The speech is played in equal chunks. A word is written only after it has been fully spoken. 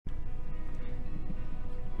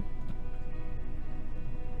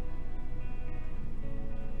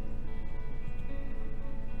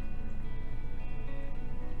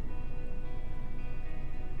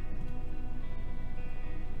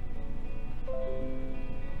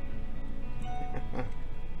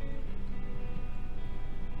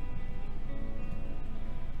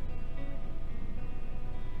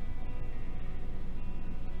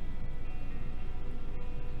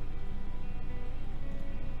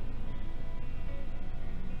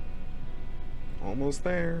Almost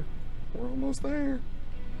there. We're almost there.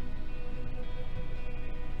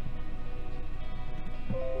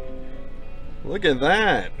 Look at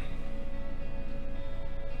that.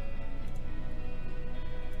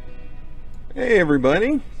 Hey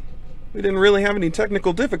everybody. We didn't really have any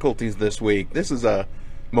technical difficulties this week. This is a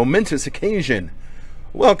momentous occasion.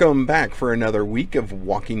 Welcome back for another week of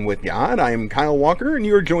Walking with God. I am Kyle Walker and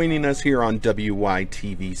you're joining us here on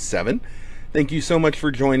WYTV7. Thank you so much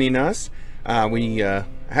for joining us. We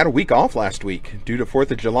had a week off last week due to 4th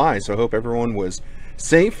of July, so I hope everyone was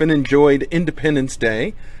safe and enjoyed Independence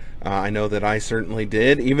Day. I know that I certainly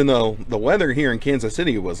did, even though the weather here in Kansas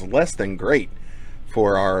City was less than great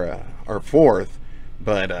for our 4th.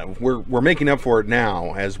 But we're making up for it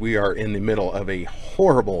now as we are in the middle of a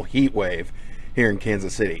horrible heat wave here in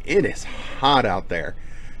Kansas City. It is hot out there.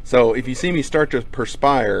 So if you see me start to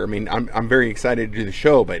perspire, I mean, I'm very excited to do the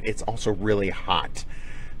show, but it's also really hot.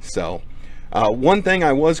 So one thing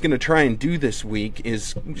I was going to try and do this week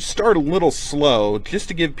is start a little slow just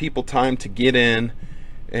to give people time to get in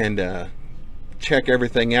and check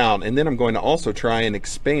everything out. And then I'm going to also try and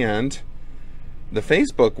expand the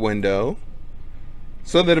Facebook window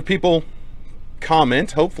so that if people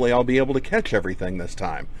comment, hopefully I'll be able to catch everything this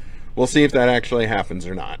time. We'll see if that actually happens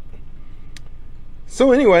or not.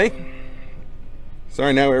 So anyway,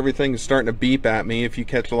 sorry now everything is starting to beep at me. If you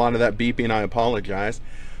catch a lot of that beeping, I apologize.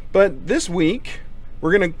 But this week,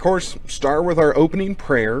 we're going to, of course, start with our opening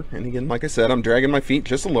prayer. And again, like I said, I'm dragging my feet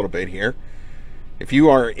just a little bit here. If you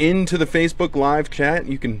are into the Facebook live chat,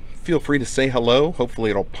 you can feel free to say hello. Hopefully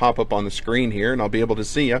it'll pop up on the screen here and I'll be able to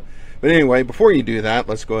see you. But anyway, before you do that,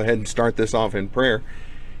 let's go ahead and start this off in prayer.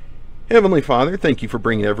 Heavenly Father, thank you for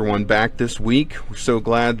bringing everyone back this week. We're so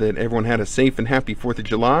glad that everyone had a safe and happy 4th of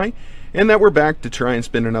July and that we're back to try and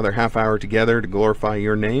spend another half hour together to glorify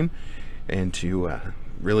your name and to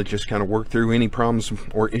really just kind of work through any problems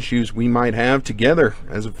or issues we might have together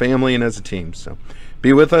as a family and as a team. So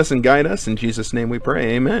be with us and guide us. In Jesus' name we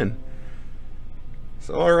pray. Amen.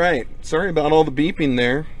 So, all right. Sorry about all the beeping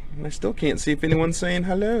there. I still can't see if anyone's saying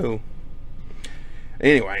hello.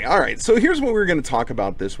 Anyway, all right. So here's what we're going to talk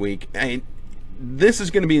about this week. This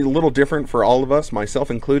is going to be a little different for all of us,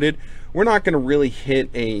 myself included. We're not going to really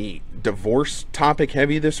hit a divorce topic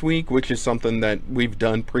heavy this week, which is something that we've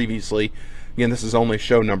done previously. Again, this is only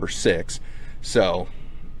show number 6. So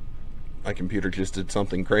my computer just did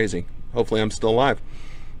something crazy. Hopefully I'm still alive.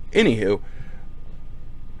 Anywho,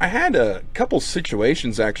 I had a couple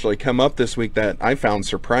situations actually come up this week that I found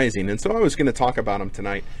surprising, and so I was going to talk about them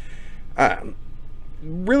tonight.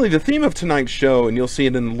 Really, the theme of tonight's show, and you'll see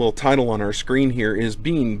it in the little title on our screen here, is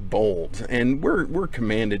being bold, and we're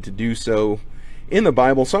commanded to do so in the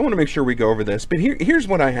Bible, so I want to make sure we go over this. But here's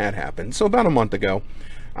what I had happen. So about a month ago,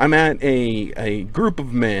 I'm at a group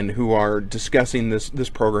of men who are discussing this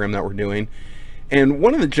program that we're doing, and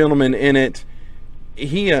one of the gentlemen in it,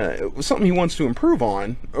 he something he wants to improve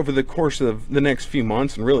on over the course of the next few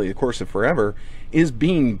months and really the course of forever is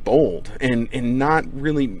being bold and not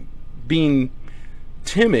really being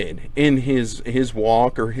timid in his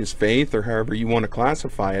walk or his faith or however you want to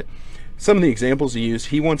classify it. Some of the examples he used,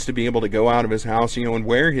 he wants to be able to go out of his house, and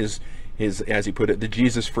wear his as he put it, the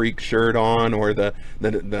Jesus freak shirt on, or the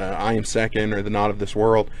I am second, or the not of this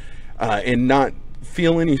world, and not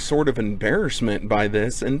feel any sort of embarrassment by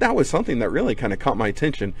this. And that was something that really kind of caught my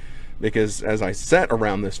attention, because as I sat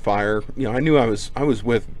around this fire, I knew I was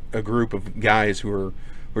with a group of guys who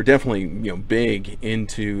were definitely big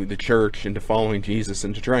into the church and to following Jesus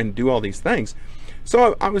and to trying to do all these things.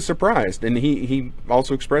 So I was surprised, and he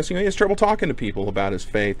also expressed he has trouble talking to people about his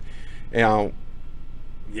faith. Now,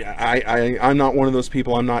 yeah, I'm not one of those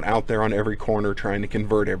people. I'm not out there on every corner trying to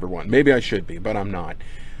convert everyone. Maybe I should be, but I'm not.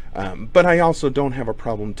 But I also don't have a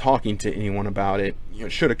problem talking to anyone about it.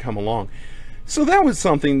 Should have come along. So that was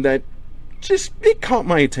something that it caught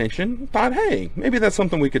my attention. Thought, hey, maybe that's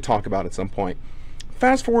something we could talk about at some point.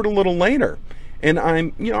 Fast forward a little later, and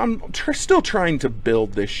I'm still trying to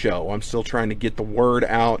build this show. I'm still trying to get the word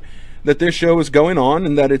out that this show is going on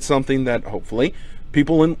and that it's something that hopefully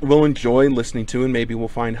people will enjoy listening to and maybe will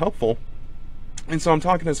find helpful. And so I'm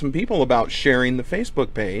talking to some people about sharing the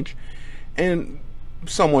Facebook page, and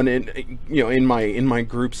someone in my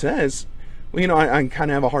group says, well, I kind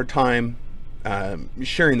of have a hard time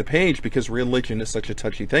sharing the page because religion is such a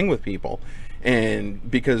touchy thing with people, and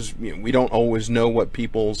because we don't always know what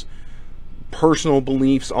people's personal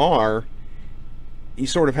beliefs are. He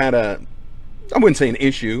sort of had I wouldn't say an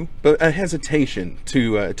issue, but a hesitation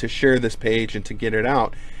to share this page and to get it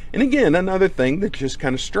out. And again, another thing that just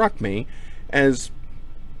kind of struck me as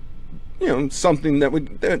something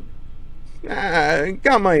that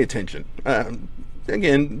got my attention.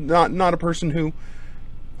 again, not a person who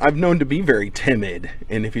I've known to be very timid.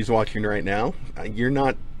 And if he's watching right now, you're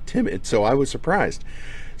not timid, so I was surprised.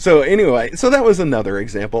 So anyway, so that was another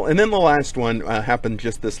example. And then the last one happened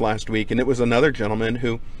just this last week, and it was another gentleman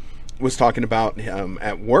who was talking about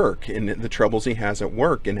at work and the troubles he has at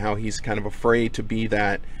work, and how he's kind of afraid to be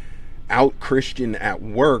that out Christian at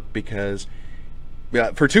work because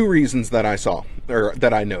for two reasons that I saw, or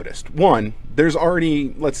that I noticed. One, there's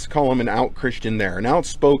already, let's call him an out Christian there, an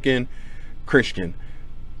outspoken Christian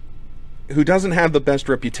who doesn't have the best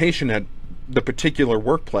reputation at the particular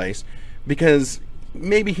workplace because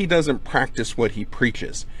maybe he doesn't practice what he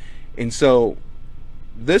preaches. And so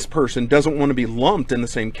this person doesn't want to be lumped in the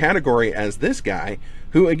same category as this guy,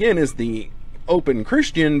 who again is the open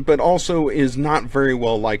Christian, but also is not very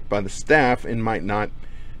well liked by the staff and might not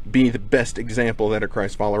be the best example that a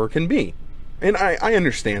Christ follower can be. And I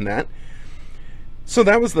understand that. So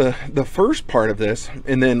that was the first part of this.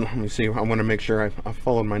 And then let me see, I want to make sure I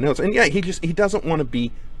followed my notes. And yeah, he doesn't want to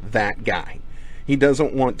be that guy. He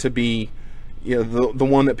doesn't want to be, you know, the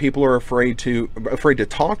one that people are afraid to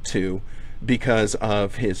talk to because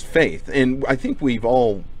of his faith. And I think we've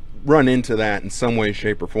all run into that in some way,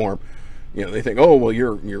 shape, or form. You know, they think, oh, well,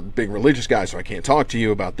 you're a big religious guy, so I can't talk to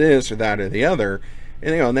you about this or that or the other.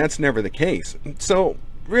 And, you know, and that's never the case. So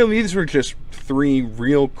really, these were just three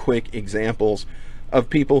real quick examples of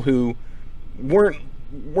people who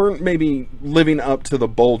weren't maybe living up to the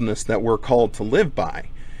boldness that we're called to live by.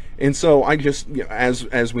 And so I just, you know,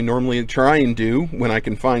 as we normally try and do when I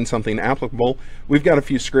can find something applicable, we've got a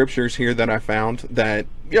few scriptures here that I found that,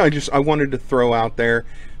 you know, I wanted to throw out there,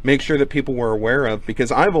 make sure that people were aware of,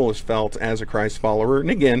 because I've always felt as a Christ follower, and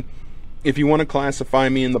again, if you want to classify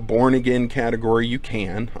me in the born again category, you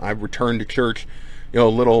can. I've returned to church, you know, a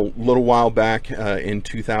little while back in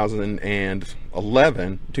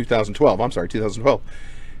 2012.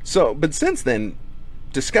 So, but since then,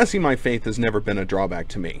 discussing my faith has never been a drawback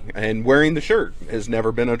to me, and wearing the shirt has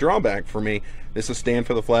never been a drawback for me. This is stand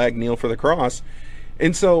for the flag, kneel for the cross.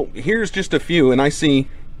 And so here's just a few, and I see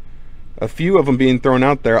a few of them being thrown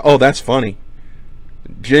out there. Oh, that's funny.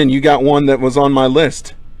 Jen, you got one that was on my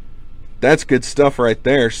list. That's good stuff right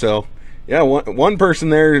there. So yeah, one person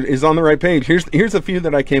there is on the right page. Here's a few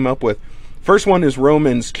that I came up with. First one is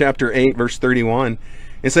Romans chapter 8, verse 31.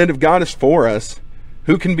 It said, if God is for us,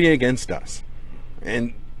 who can be against us?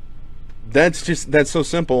 And that's so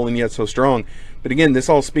simple and yet so strong. But again, this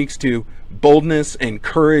all speaks to boldness and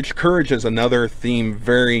courage. Courage is another theme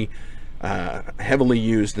very heavily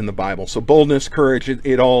used in the Bible. So boldness, courage,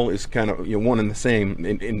 it all is kind of, you know, one and the same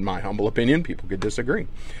in my humble opinion. People could disagree.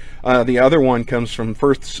 The other one comes from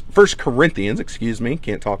First Corinthians,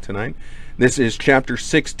 can't talk tonight. This is chapter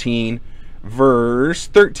 16, verse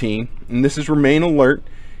 13. And this is remain alert,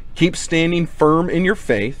 keep standing firm in your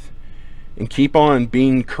faith, and keep on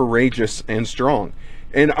being courageous and strong.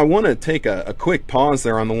 And I want to take a quick pause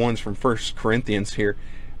there on the ones from First Corinthians here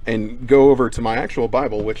and go over to my actual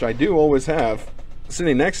Bible, which I do always have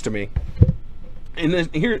sitting next to me. And then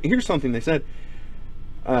here's something they said.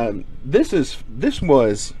 This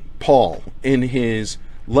was Paul in his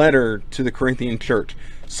letter to the Corinthian church.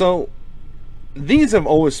 So these have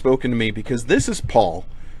always spoken to me because this is Paul,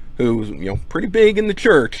 who's, you know, pretty big in the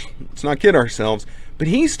church. Let's not kid ourselves, but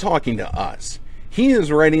he's talking to us. He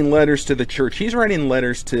is writing letters to the church. He's writing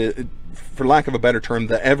letters to, for lack of a better term,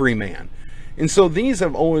 the everyman. And so these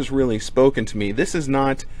have always really spoken to me. This is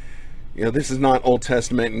not, you know, this is not Old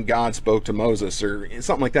Testament and God spoke to Moses or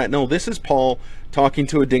something like that. No, this is Paul talking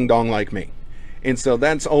to a ding-dong like me. And so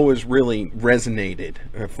that's always really resonated,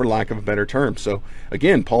 for lack of a better term. So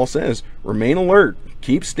again, Paul says, remain alert,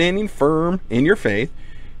 keep standing firm in your faith,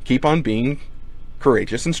 keep on being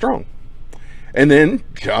courageous and strong. And then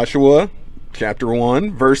Joshua chapter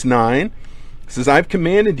 1, verse 9 says, I've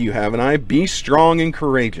commanded you, haven't I? Be strong and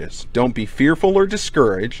courageous. Don't be fearful or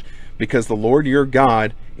discouraged, because the Lord your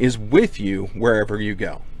God is with you wherever you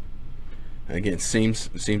go. Again, seems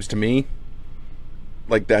to me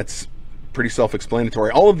like that's pretty self-explanatory.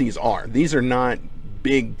 All of these are not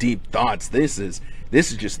big, deep thoughts. This is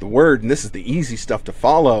just the word, and this is the easy stuff to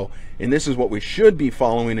follow, and this is what we should be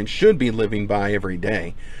following and should be living by every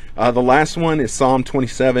day. The last one is Psalm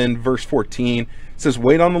 27, verse 14. It says,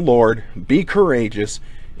 wait on the Lord, be courageous,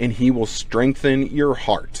 and he will strengthen your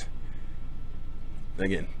heart.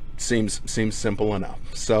 Again, seems simple enough.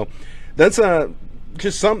 So that's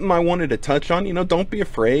just something I wanted to touch on. You know, don't be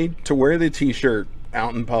afraid to wear the t-shirt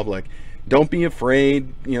out in public. Don't be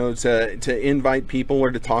afraid, you know, to invite people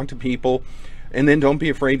or to talk to people, and then don't be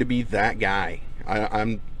afraid to be that guy.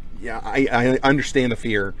 I understand the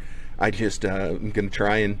fear. I just I'm going to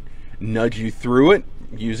try and nudge you through it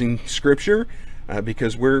using scripture,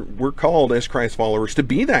 because we're called as Christ followers to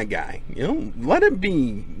be that guy. Let it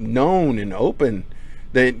be known and open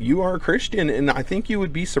that you are a Christian, and I think you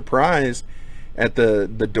would be surprised at the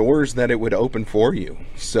doors that it would open for you.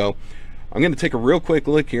 So I'm going to take a real quick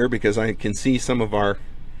look here because I can see some of our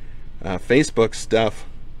Facebook stuff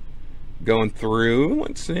going through.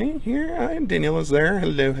 Let's see here. Daniela's there.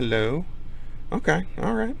 Hello, hello. Okay,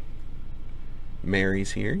 all right.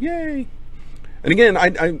 Mary's here. Yay. And again,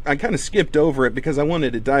 I kind of skipped over it because I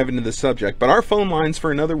wanted to dive into the subject, but our phone lines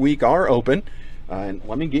for another week are open. And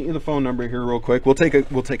let me get you the phone number here real quick. We'll take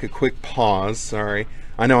a quick pause. Sorry,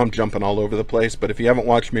 I know I'm jumping all over the place, but if you haven't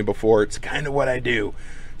watched me before, it's kind of what I do.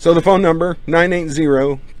 So the phone number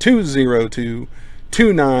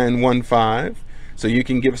 980-202-2915. So you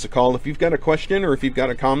can give us a call if you've got a question or if you've got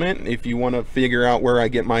a comment. If you want to figure out where I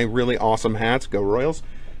get my really awesome hats, go Royals.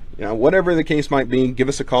 Whatever the case might be, give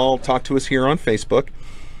us a call. Talk to us here on Facebook.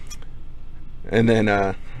 And then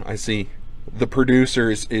I see the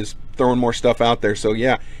producer is throwing more stuff out there. So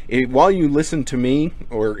yeah, while you listen to me,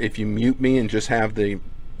 or if you mute me and just have the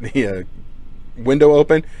window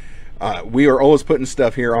open, we are always putting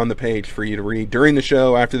stuff here on the page for you to read during the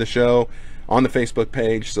show, after the show, on the Facebook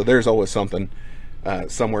page. So there's always something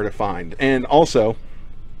somewhere to find. And also,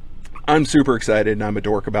 I'm super excited, and I'm a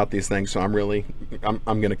dork about these things, so I'm going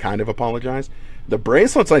to kind of apologize. The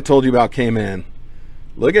bracelets I told you about came in.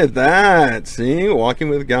 Look at that. See, Walking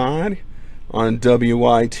with God on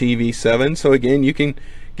WYTV7. So again, you can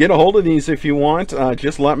get a hold of these if you want.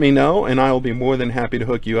 Just let me know, and I will be more than happy to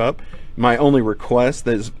hook you up. My only request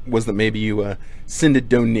was that maybe you send a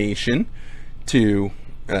donation to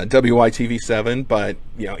WYTV7, but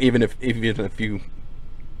even if you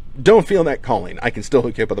don't feel that calling, I can still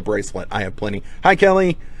hook you up with a bracelet. I have plenty. Hi,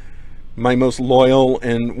 Kelly, my most loyal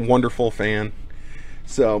and wonderful fan.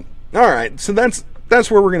 So, all right. So that's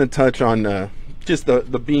where we're going to touch on just the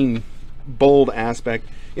being bold aspect.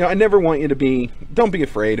 I never want you to don't be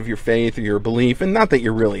afraid of your faith or your belief, and not that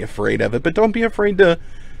you're really afraid of it, but don't be afraid to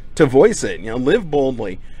voice it. Live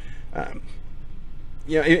boldly.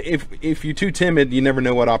 If you're too timid, you never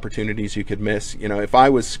know what opportunities you could miss. If I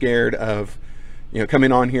was scared of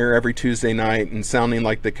coming on here every Tuesday night and sounding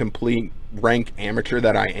like the complete rank amateur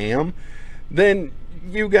that I am, then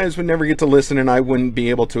you guys would never get to listen, and I wouldn't be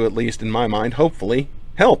able to, at least in my mind, hopefully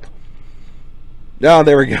help. Oh,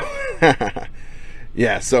 there we go.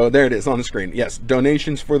 Yeah, so there it is on the screen. Yes,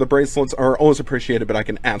 donations for the bracelets are always appreciated, but I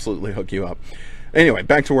can absolutely hook you up. Anyway,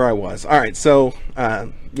 back to where I was. All right, so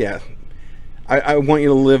yeah, I want you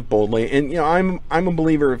to live boldly, and I'm a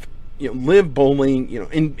believer of live boldly,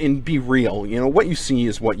 and be real. What you see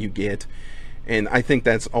is what you get. And I think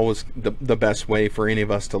that's always the best way for any of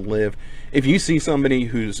us to live. If you see somebody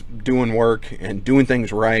who's doing work and doing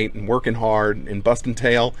things right and working hard and busting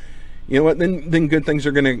tail, you know what, then good things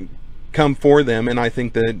are going to come for them. And I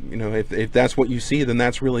think that, if that's what you see, then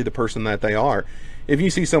that's really the person that they are. If you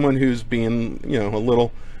see someone who's being, a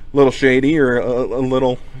little shady or a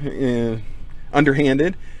little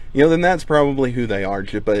underhanded, then that's probably who they are.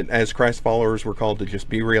 But as Christ followers, we're called to just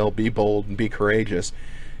be real, be bold, and be courageous.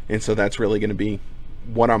 And so that's really going to be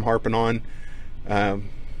what I'm harping on, at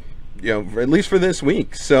least for this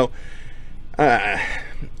week. So I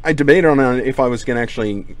debated on if I was going to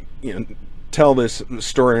actually, tell this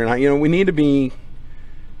story or not. We need to be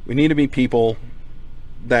people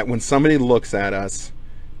that when somebody looks at us,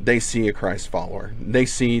 they see a Christ follower. They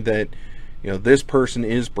see that, this person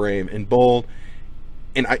is brave and bold.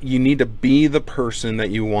 And you need to be the person that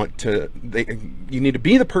you want you need to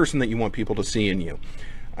be the person that you want people to see in you.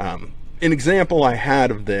 An example I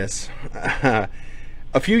had of this, a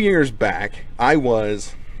few years back, I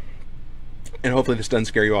was, and hopefully this doesn't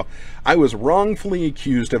scare you off, I was wrongfully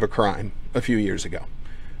accused of a crime a few years ago.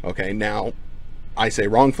 Okay, now, I say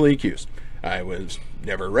wrongfully accused. I was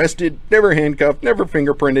never arrested, never handcuffed, never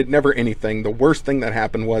fingerprinted, never anything. The worst thing that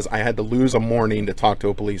happened was I had to lose a morning to talk to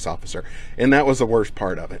a police officer, and that was the worst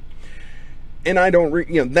part of it. And I don't,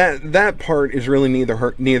 that part is really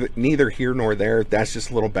neither here nor there. That's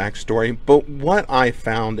just a little backstory. But what I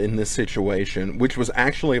found in this situation, which was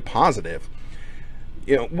actually a positive,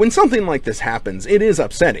 when something like this happens, it is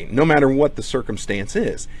upsetting, no matter what the circumstance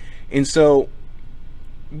is. And so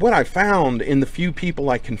what I found in the few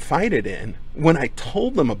people I confided in, when I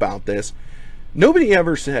told them about this, nobody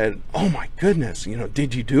ever said, "Oh my goodness,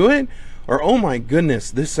 did you do it?" Or, "Oh my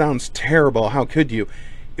goodness, this sounds terrible. How could you?"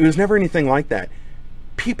 It was never anything like that.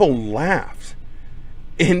 People laughed.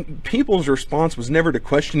 And people's response was never to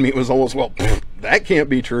question me. It was always, "Well, that can't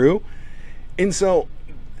be true." And so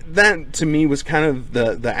that to me was kind of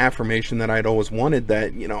the affirmation that I'd always wanted,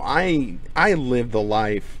 that, you know, I live the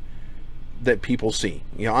life that people see.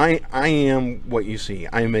 You know, I am what you see.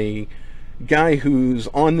 I'm a guy who's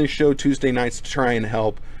on this show Tuesday nights to try and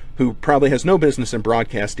help, who probably has no business in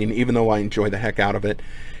broadcasting, even though I enjoy the heck out of it.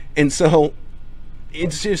 And so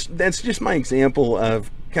that's just my example of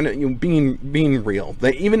kind of, you know, being real.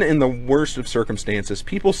 That even in the worst of circumstances,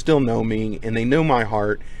 people still know me and they know my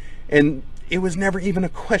heart, and it was never even a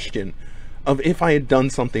question of if I had done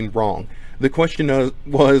something wrong. The question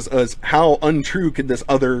was how untrue could this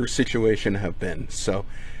other situation have been. So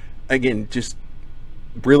again, just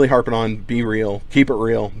really harping on, be real, keep it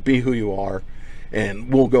real, be who you are,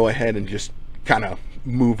 and we'll go ahead and just kind of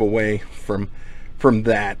move away from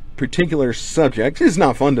that particular subject. It's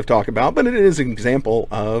not fun to talk about, but it is an example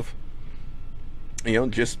of, you know,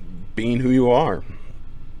 just being who you are.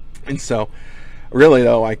 And so really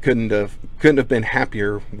though, I couldn't have been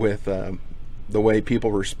happier with the way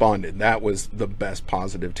people responded. That was the best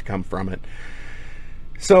positive to come from it.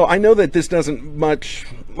 So I know that this doesn't much,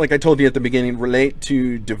 like I told you at the beginning, relate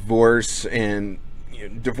to divorce and, you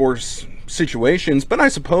know, divorce situations, but I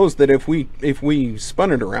suppose that if we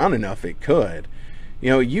spun it around enough, it could. You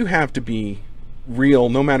know, you have to be real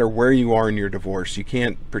no matter where you are in your divorce. You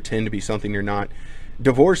can't pretend to be something you're not.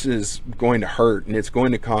 Divorce is going to hurt, and it's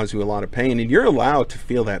going to cause you a lot of pain, and you're allowed to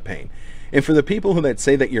feel that pain. And for the people that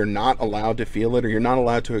say that you're not allowed to feel it or you're not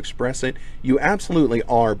allowed to express it, you absolutely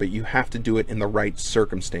are, but you have to do it in the right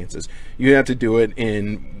circumstances. You have to do it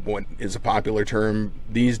in what is a popular term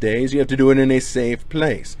these days. You have to do it in a safe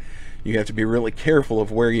place. You have to be really careful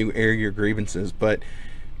of where you air your grievances, but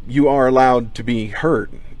you are allowed to be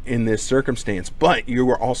hurt in this circumstance, but you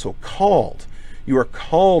are also called. You are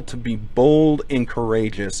called to be bold and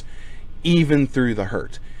courageous even through the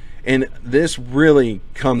hurt. And this really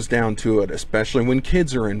comes down to it, especially when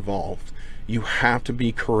kids are involved. You have to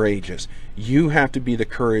be courageous. You have to be the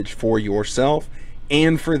courage for yourself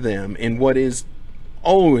and for them in what is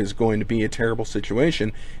always going to be a terrible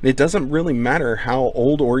situation. And it doesn't really matter how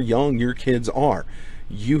old or young your kids are.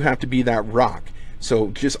 You have to be that rock. So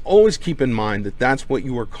just always keep in mind that that's what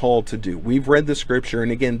you are called to do. We've read the scripture,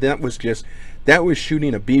 and again, that was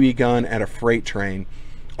shooting a BB gun at a freight train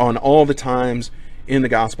on all the times in the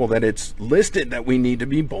gospel that it's listed that we need to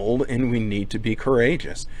be bold and we need to be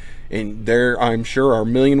courageous. And there, I'm sure, are a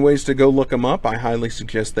million ways to go look them up. I highly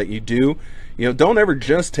suggest that you do. You know, don't ever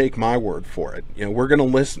just take my word for it. You know,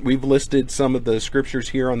 we've listed some of the scriptures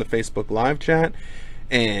here on the Facebook live chat,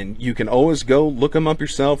 and you can always go look them up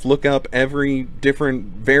yourself. Look up every different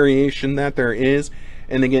variation that there is.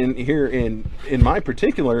 And again, here in my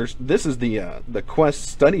particulars, this is the Quest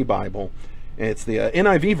Study Bible. It's the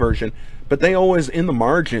NIV version, but they always in the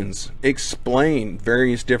margins explain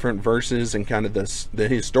various different verses and kind of the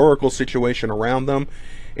historical situation around them.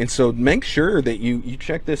 And so make sure that you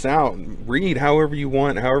check this out and read however you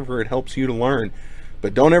want, however it helps you to learn.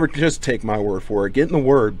 But don't ever just take my word for it. Get in the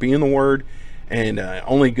Word, be in the Word, and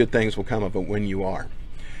only good things will come of it when you are.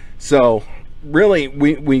 So really,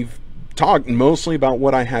 we've talked mostly about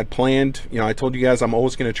what I had planned. You know, I told you guys I'm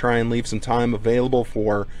always going to try and leave some time available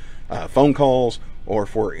for phone calls or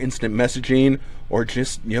for instant messaging, or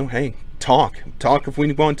just, you know, hey, talk if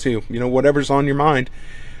we want to, you know, whatever's on your mind.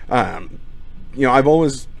 You know, I've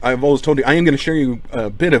always told you I am going to share you a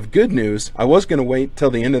bit of good news. I was going to wait till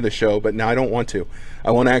the end of the show, but now I don't want to.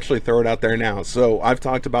 I want to actually throw it out there now. So I've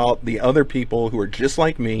talked about the other people who are just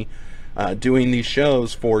like me doing these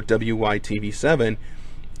shows for WYTV7,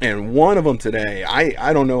 and one of them today,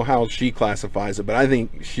 I don't know how she classifies it, but I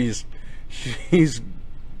think she's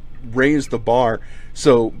raised the bar.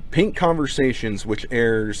 So Pink Conversations, which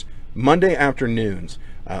airs Monday afternoons,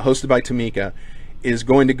 hosted by Tamika, is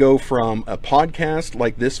going to go from a podcast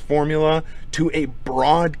like this formula to a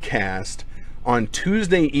broadcast on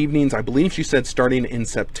Tuesday evenings. I believe she said starting in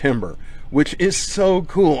September, which is so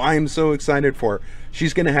cool. I am so excited for her.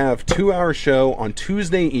 She's going to have 2-hour show on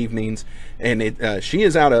Tuesday evenings, and she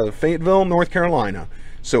is out of Fayetteville, North Carolina.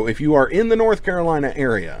 So if you are in the North Carolina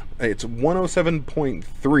area, it's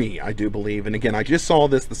 107.3, I do believe. And again, I just saw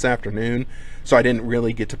this afternoon, so I didn't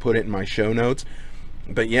really get to put it in my show notes.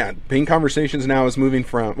 But yeah, Pink Conversations now is moving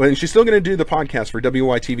from, well, she's still going to do the podcast for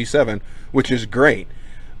WYTV7, which is great.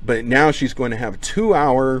 But now she's going to have a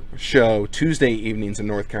 2-hour show Tuesday evenings in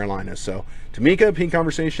North Carolina. So Tamika, Pink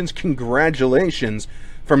Conversations, congratulations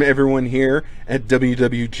from everyone here at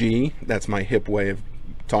WWG. That's my hip way of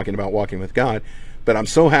talking about walking with God. But I'm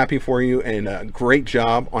so happy for you, and great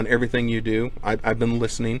job on everything you do. I've been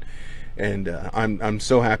listening, and I'm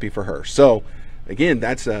so happy for her. So again,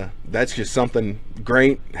 that's just something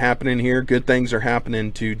great happening here. Good things are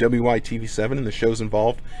happening to WYTV7 and the shows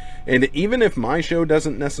involved. And even if my show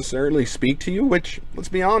doesn't necessarily speak to you, which, let's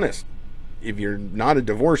be honest, if you're not a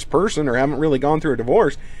divorced person or haven't really gone through a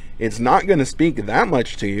divorce, it's not going to speak that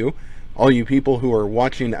much to you. All you people who are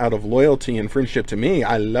watching out of loyalty and friendship to me,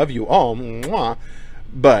 I love you all. Mwah.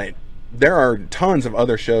 But there are tons of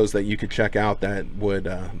other shows that you could check out that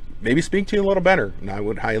would maybe speak to you a little better, and I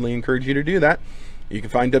would highly encourage you to do that. You can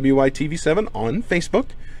find WYTV7 on Facebook,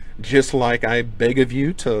 just like I beg of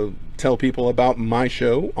you to tell people about my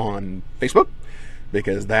show on Facebook,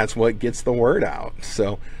 because that's what gets the word out.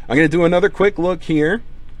 So I'm going to do another quick look here.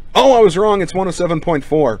 Oh, I was wrong. It's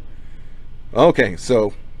 107.4. Okay,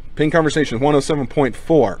 so Pin Conversation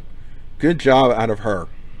 107.4. Good job out of her.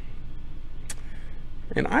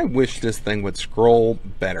 And I wish this thing would scroll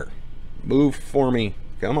better. Move for me.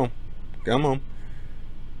 Come on. Come on.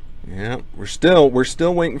 Yeah, we're still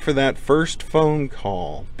waiting for that first phone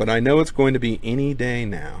call, but I know it's going to be any day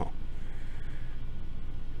now.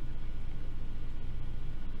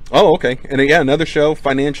 Oh, okay. And yeah, another show,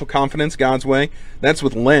 Financial Confidence, God's Way. That's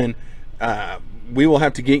with Lynn. We will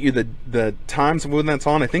have to get you the times of when that's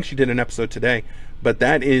on. I think she did an episode today. But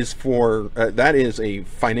that is for that is a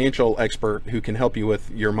financial expert who can help you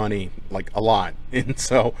with your money, like a lot. And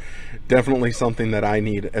so definitely something that I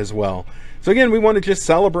need as well. So again, we want to just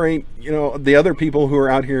celebrate, you know, the other people who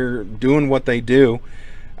are out here doing what they do.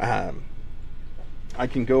 I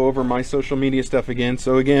can go over my social media stuff again.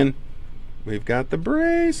 So again, we've got the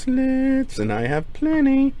bracelets, and I have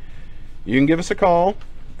plenty. You can give us a call,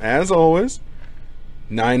 as always.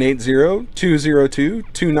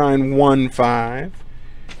 980-202-2915,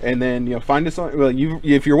 and then, you know, find us on, well,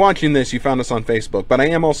 if you're watching this, you found us on Facebook, but I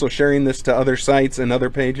am also sharing this to other sites and other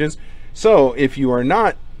pages. So if you are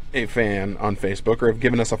not a fan on Facebook or have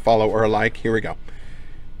given us a follow or a like, here we go.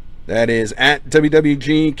 That is at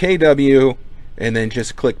WWGKW, and then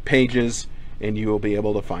just click pages and you will be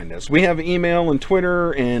able to find us. We have email and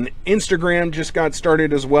Twitter, and Instagram just got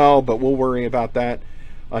started as well, but we'll worry about that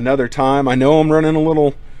another time. I know I'm running a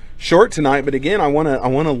little short tonight, but again, I want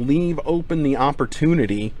to leave open the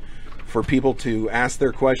opportunity for people to ask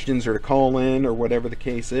their questions or to call in or whatever the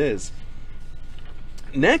case is.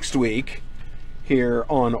 Next week, here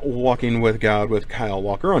on Walking with God with Kyle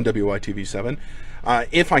Walker on WYTV7,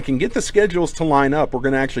 if I can get the schedules to line up, we're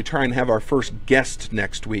going to actually try and have our first guest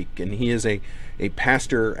next week, and he is a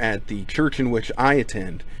pastor at the church in which I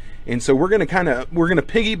attend. And so we're going to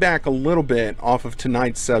piggyback a little bit off of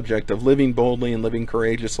tonight's subject of living boldly and living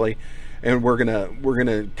courageously, and we're going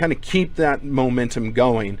to kind of keep that momentum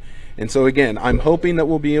going. And so again, I'm hoping that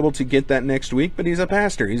we'll be able to get that next week, but he's a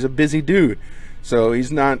pastor. He's a busy dude. So he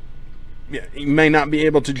may not be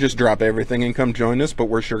able to just drop everything and come join us, but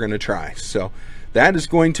we're sure going to try. So that is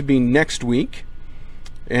going to be next week.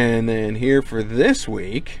 And then here for this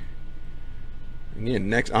week,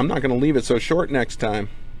 again, I'm not going to leave it so short next time.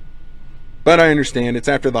 But I understand it's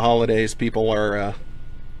after the holidays. People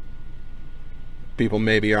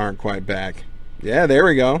maybe aren't quite back. Yeah, there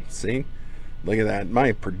we go. See, look at that.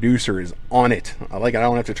 My producer is on it. I like it. I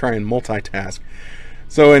don't have to try and multitask.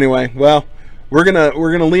 So anyway, well, we're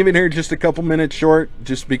gonna leave it here just a couple minutes short,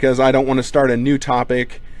 just because I don't want to start a new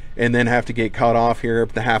topic and then have to get cut off here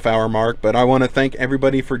at the half-hour mark. But I want to thank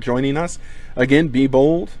everybody for joining us. Again, be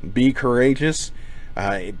bold, be courageous.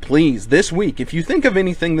 Please, this week, if you think of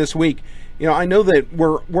anything this week, you know, I know that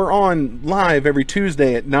we're on live every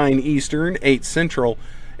Tuesday at 9 Eastern, 8 Central,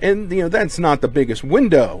 and, you know, that's not the biggest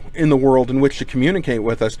window in the world in which to communicate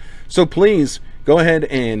with us. So please go ahead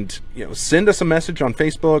and, you know, send us a message on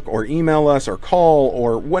Facebook or email us or call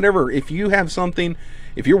or whatever. If you have something,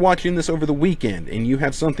 if you're watching this over the weekend and you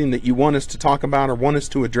have something that you want us to talk about or want us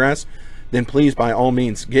to address, then please, by all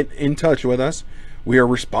means, get in touch with us. We are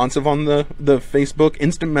responsive on the Facebook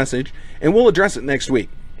instant message, and we'll address it next week.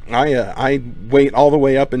 I wait all the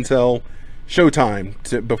way up until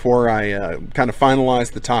showtime before I kind of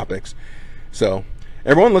finalize the topics. So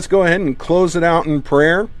everyone, let's go ahead and close it out in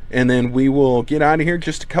prayer, and then we will get out of here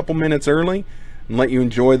just a couple minutes early and let you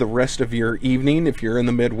enjoy the rest of your evening. If you're in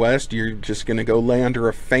the Midwest, you're just going to go lay under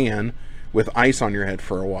a fan with ice on your head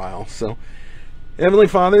for a while. So Heavenly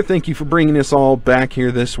Father, thank you for bringing us all back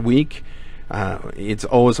here this week. It's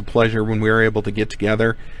always a pleasure when we are able to get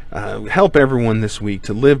together. Help everyone this week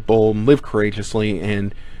to live bold and live courageously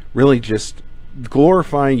and really just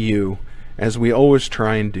glorify you, as we always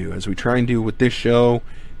try and do, as we try and do with this show,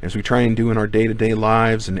 as we try and do in our day-to-day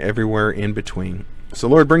lives and everywhere in between. So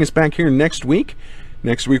Lord, bring us back here next week.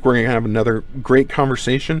 Next week we're going to have another great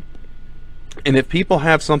conversation. And if people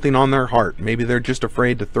have something on their heart, maybe they're just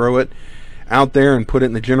afraid to throw it out there and put it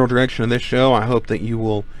in the general direction of this show, I hope that we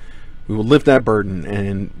will lift that burden,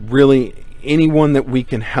 and really anyone that we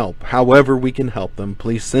can help, however we can help them,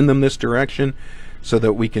 please send them this direction so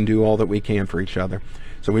that we can do all that we can for each other.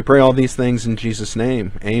 So we pray all these things in Jesus'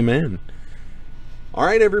 name. Amen. All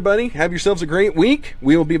right, everybody, have yourselves a great week.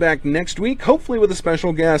 We will be back next week, hopefully with a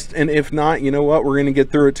special guest. And if not, you know what? We're going to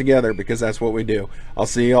get through it together, because that's what we do. I'll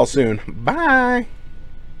see you all soon. Bye.